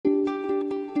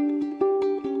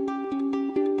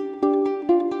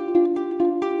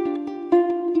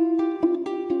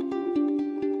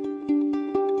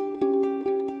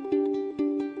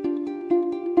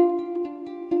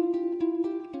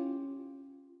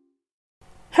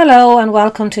Hello and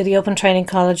welcome to the Open Training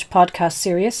College podcast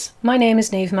series. My name is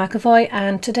Niamh McAvoy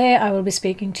and today I will be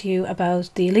speaking to you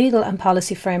about the Legal and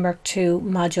Policy Framework 2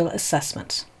 Module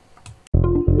Assessment.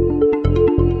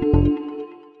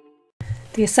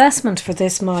 The assessment for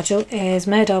this module is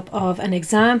made up of an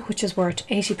exam which is worth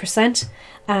 80%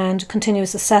 and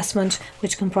continuous assessment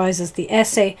which comprises the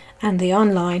essay and the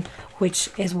online which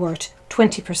is worth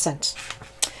 20%.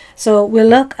 So we'll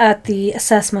look at the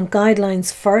assessment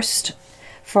guidelines first.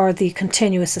 For the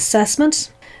continuous assessment.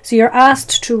 So you're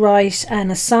asked to write an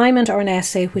assignment or an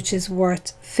essay which is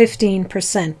worth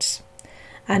 15%.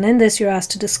 And in this you're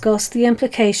asked to discuss the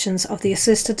implications of the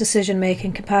Assisted Decision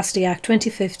Making Capacity Act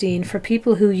 2015 for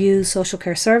people who use social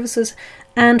care services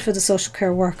and for the social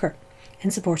care worker in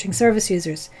supporting service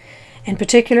users. In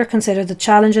particular, consider the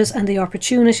challenges and the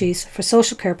opportunities for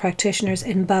social care practitioners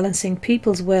in balancing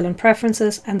people's will and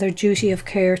preferences and their duty of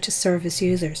care to service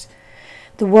users.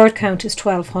 The word count is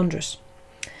 1200.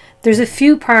 There's a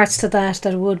few parts to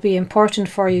that would be important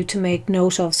for you to make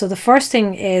note of. So the first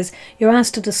thing is you're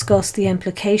asked to discuss the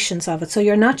implications of it. So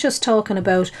you're not just talking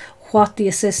about what the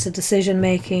Assisted Decision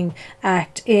Making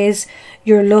Act is,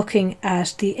 you're looking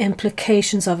at the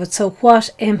implications of it. So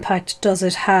what impact does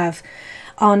it have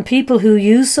on people who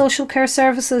use social care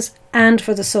services and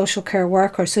for the social care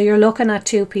worker? So you're looking at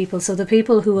two people. So the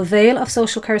people who avail of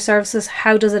social care services,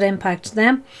 how does it impact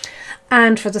them?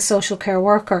 And for the social care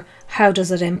worker, how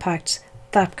does it impact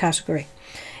that category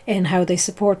in how they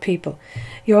support people?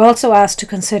 You're also asked to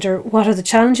consider what are the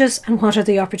challenges and what are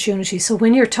the opportunities. So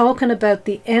when you're talking about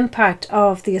the impact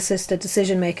of the Assisted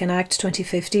Decision Making Act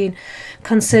 2015,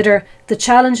 consider the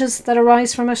challenges that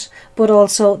arise from it, but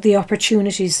also the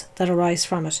opportunities that arise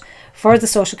from it for the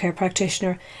social care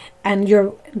practitioner. And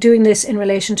you're doing this in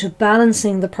relation to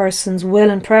balancing the person's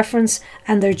will and preference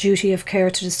and their duty of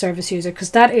care to the service user, because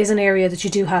that is an area that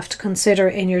you do have to consider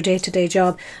in your day-to-day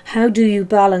job. How do you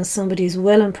balance somebody's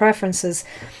will and preferences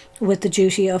with the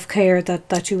duty of care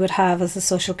that you would have as a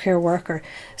social care worker?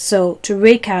 So to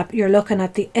recap, you're looking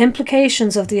at the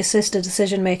implications of the Assisted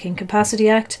Decision Making Capacity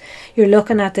Act. You're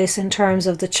looking at this in terms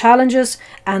of the challenges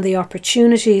and the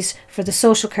opportunities for the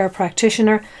social care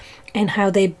practitioner in how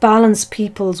they balance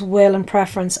people's will and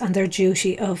preference and their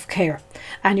duty of care.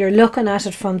 And you're looking at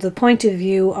it from the point of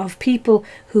view of people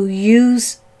who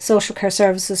use social care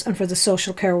services and for the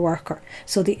social care worker.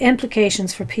 So the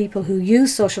implications for people who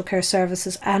use social care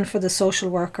services and for the social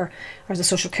worker, or the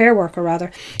social care worker rather,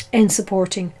 in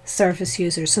supporting service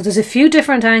users. So there's a few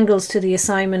different angles to the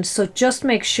assignment, so just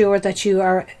make sure that you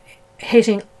are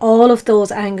hitting all of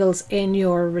those angles in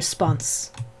your response.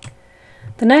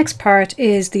 The next part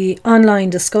is the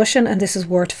online discussion, and this is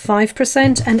worth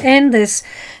 5%. And in this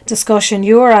discussion,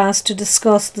 you are asked to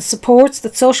discuss the supports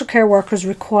that social care workers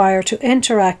require to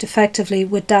interact effectively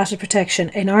with data protection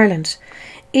in Ireland.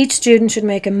 Each student should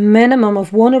make a minimum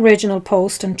of one original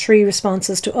post and 3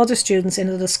 responses to other students in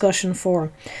the discussion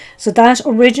forum. So that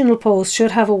original post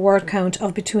should have a word count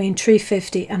of between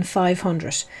 350 and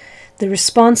 500. The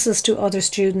responses to other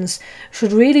students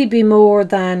should really be more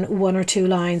than 1 or 2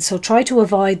 lines. So try to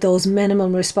avoid those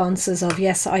minimum responses of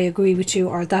yes, I agree with you,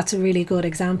 or that's a really good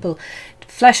example.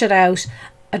 Flesh it out,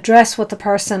 address what the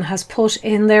person has put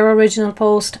in their original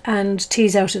post and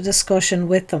tease out a discussion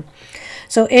with them.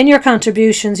 So in your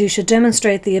contributions, you should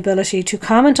demonstrate the ability to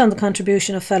comment on the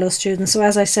contribution of fellow students. So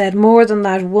as I said, more than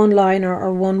that 1 liner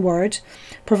or 1 word.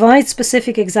 Provide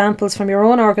specific examples from your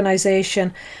own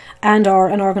organisation and or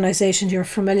an organisation you're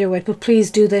familiar with, but please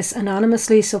do this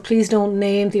anonymously, so please don't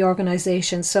name the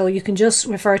organisation. So you can just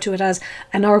refer to it as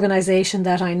an organisation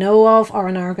that I know of or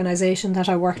an organisation that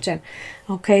I worked in.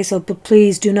 Okay, so but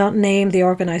please do not name the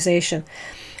organisation.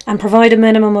 And provide a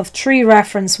minimum of 3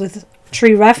 references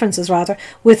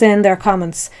within their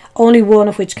comments, only one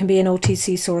of which can be an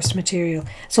OTC sourced material.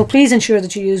 So please ensure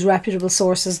that you use reputable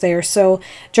sources there. So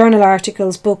journal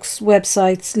articles, books,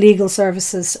 websites, legal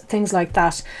services, things like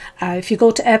that. If you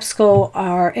go to EBSCO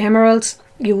or Emerald,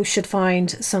 you should find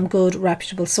some good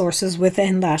reputable sources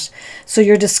within that. So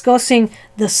you're discussing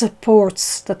the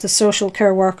supports that the social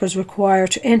care workers require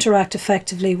to interact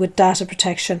effectively with data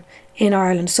protection in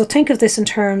Ireland. So think of this in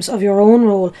terms of your own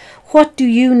role. What do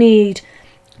you need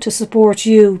to support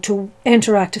you to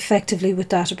interact effectively with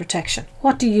data protection?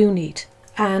 What do you need?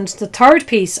 And the third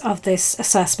piece of this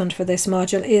assessment for this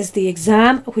module is the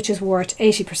exam, which is worth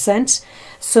 80%.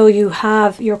 So you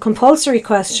have your compulsory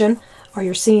question or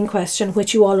your scene question,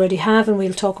 which you already have and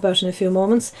we'll talk about in a few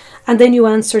moments. And then you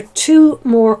answer 2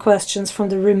 more questions from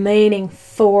the remaining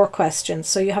 4 questions.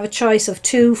 So you have a choice of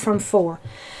 2 from 4.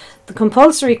 The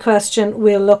compulsory question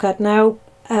we'll look at now,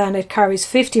 and it carries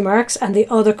 50 marks, and the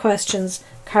other questions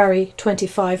carry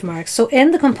 25 marks. So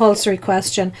in the compulsory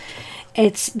question,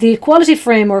 it's the equality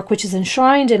framework, which is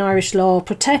enshrined in Irish law,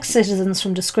 protects citizens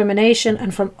from discrimination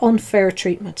and from unfair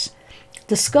treatment.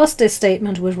 Discuss this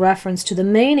statement with reference to the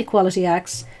main equality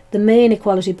acts, the main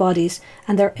equality bodies,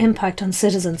 and their impact on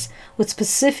citizens, with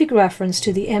specific reference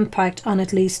to the impact on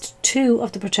at least 2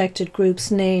 of the protected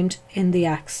groups named in the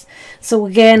acts. So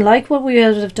again, like what we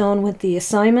would have done with the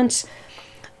assignment,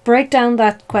 break down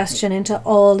that question into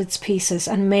all its pieces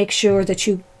and make sure that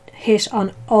you hit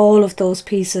on all of those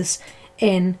pieces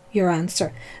in your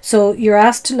answer. So you're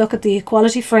asked to look at the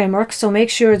equality framework, so make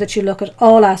sure that you look at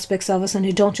all aspects of it and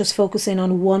you don't just focus in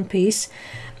on one piece.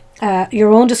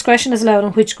 Your own discretion is allowed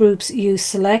on which groups you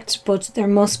select, but there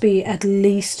must be at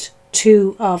least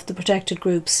 2 of the protected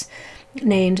groups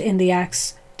named in the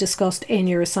acts discussed in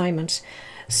your assignment.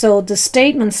 So the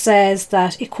statement says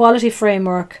that equality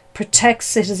framework protects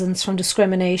citizens from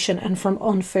discrimination and from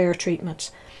unfair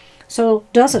treatment. So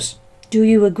does it? Do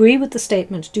you agree with the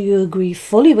statement? Do you agree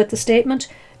fully with the statement?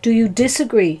 Do you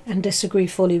disagree and disagree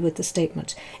fully with the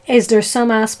statement? Is there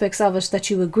some aspects of it that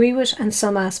you agree with and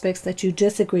some aspects that you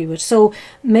disagree with? So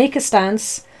make a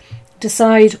stance,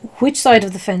 decide which side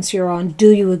of the fence you're on. Do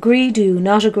you agree? Do you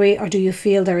not agree? Or do you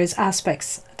feel there is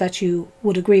aspects that you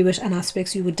would agree with and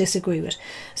aspects you would disagree with?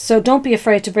 So don't be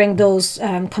afraid to bring those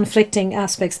conflicting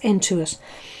aspects into it.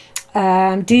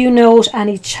 Do you note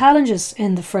any challenges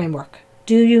in the framework?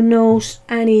 Do you note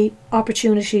any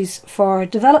opportunities for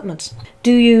development?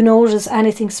 Do you notice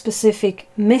anything specific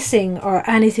missing or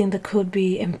anything that could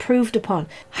be improved upon?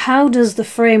 How does the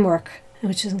framework,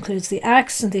 which includes the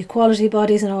acts and the equality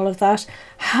bodies and all of that,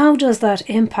 how does that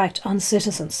impact on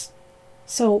citizens?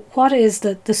 So what is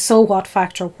the so what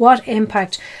factor? What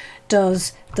impact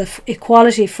does the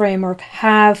equality framework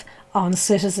have on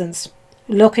citizens?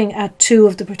 Looking at 2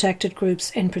 of the protected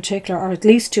groups in particular, or at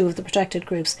least 2 of the protected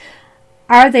groups.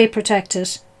 Are they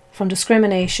protected from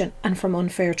discrimination and from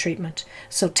unfair treatment?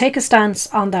 So take a stance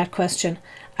on that question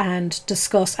and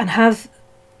discuss and have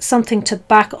something to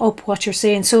back up what you're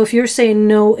saying. So if you're saying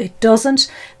no, it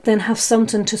doesn't, then have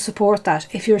something to support that.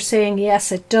 If you're saying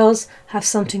yes, it does, have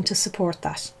something to support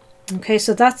that. Okay,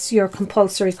 so that's your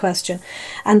compulsory question.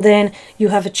 And then you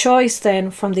have a choice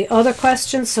then from the other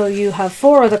questions. So you have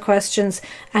 4 other questions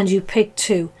and you pick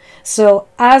 2. So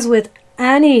as with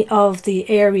any of the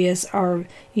areas or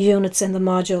units in the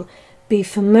module, be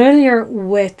familiar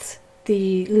with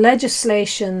the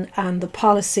legislation and the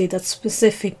policy that's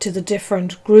specific to the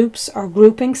different groups or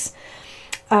groupings.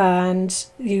 And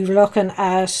you're looking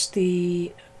at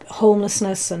the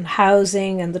homelessness and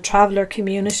housing and the traveller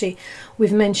community.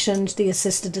 We've mentioned the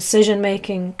Assisted Decision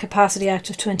Making Capacity Act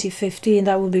of 2015.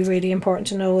 That will be really important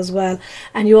to know as well.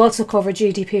 And you also cover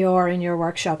GDPR in your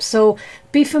workshop. So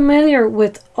be familiar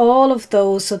with all of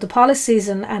those. So the policies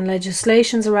and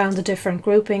legislations around the different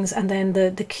groupings, and then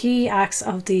the key acts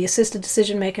of the Assisted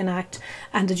Decision Making Act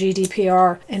and the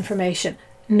GDPR information.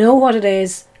 Know what it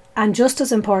is, and just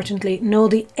as importantly, know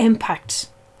the impact.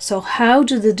 So how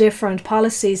do the different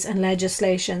policies and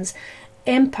legislations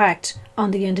impact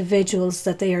on the individuals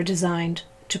that they are designed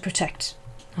to protect?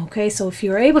 Okay, so if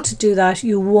you're able to do that,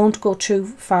 you won't go too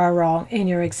far wrong in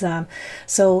your exam.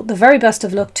 So the very best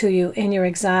of luck to you in your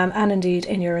exam and indeed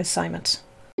in your assignment.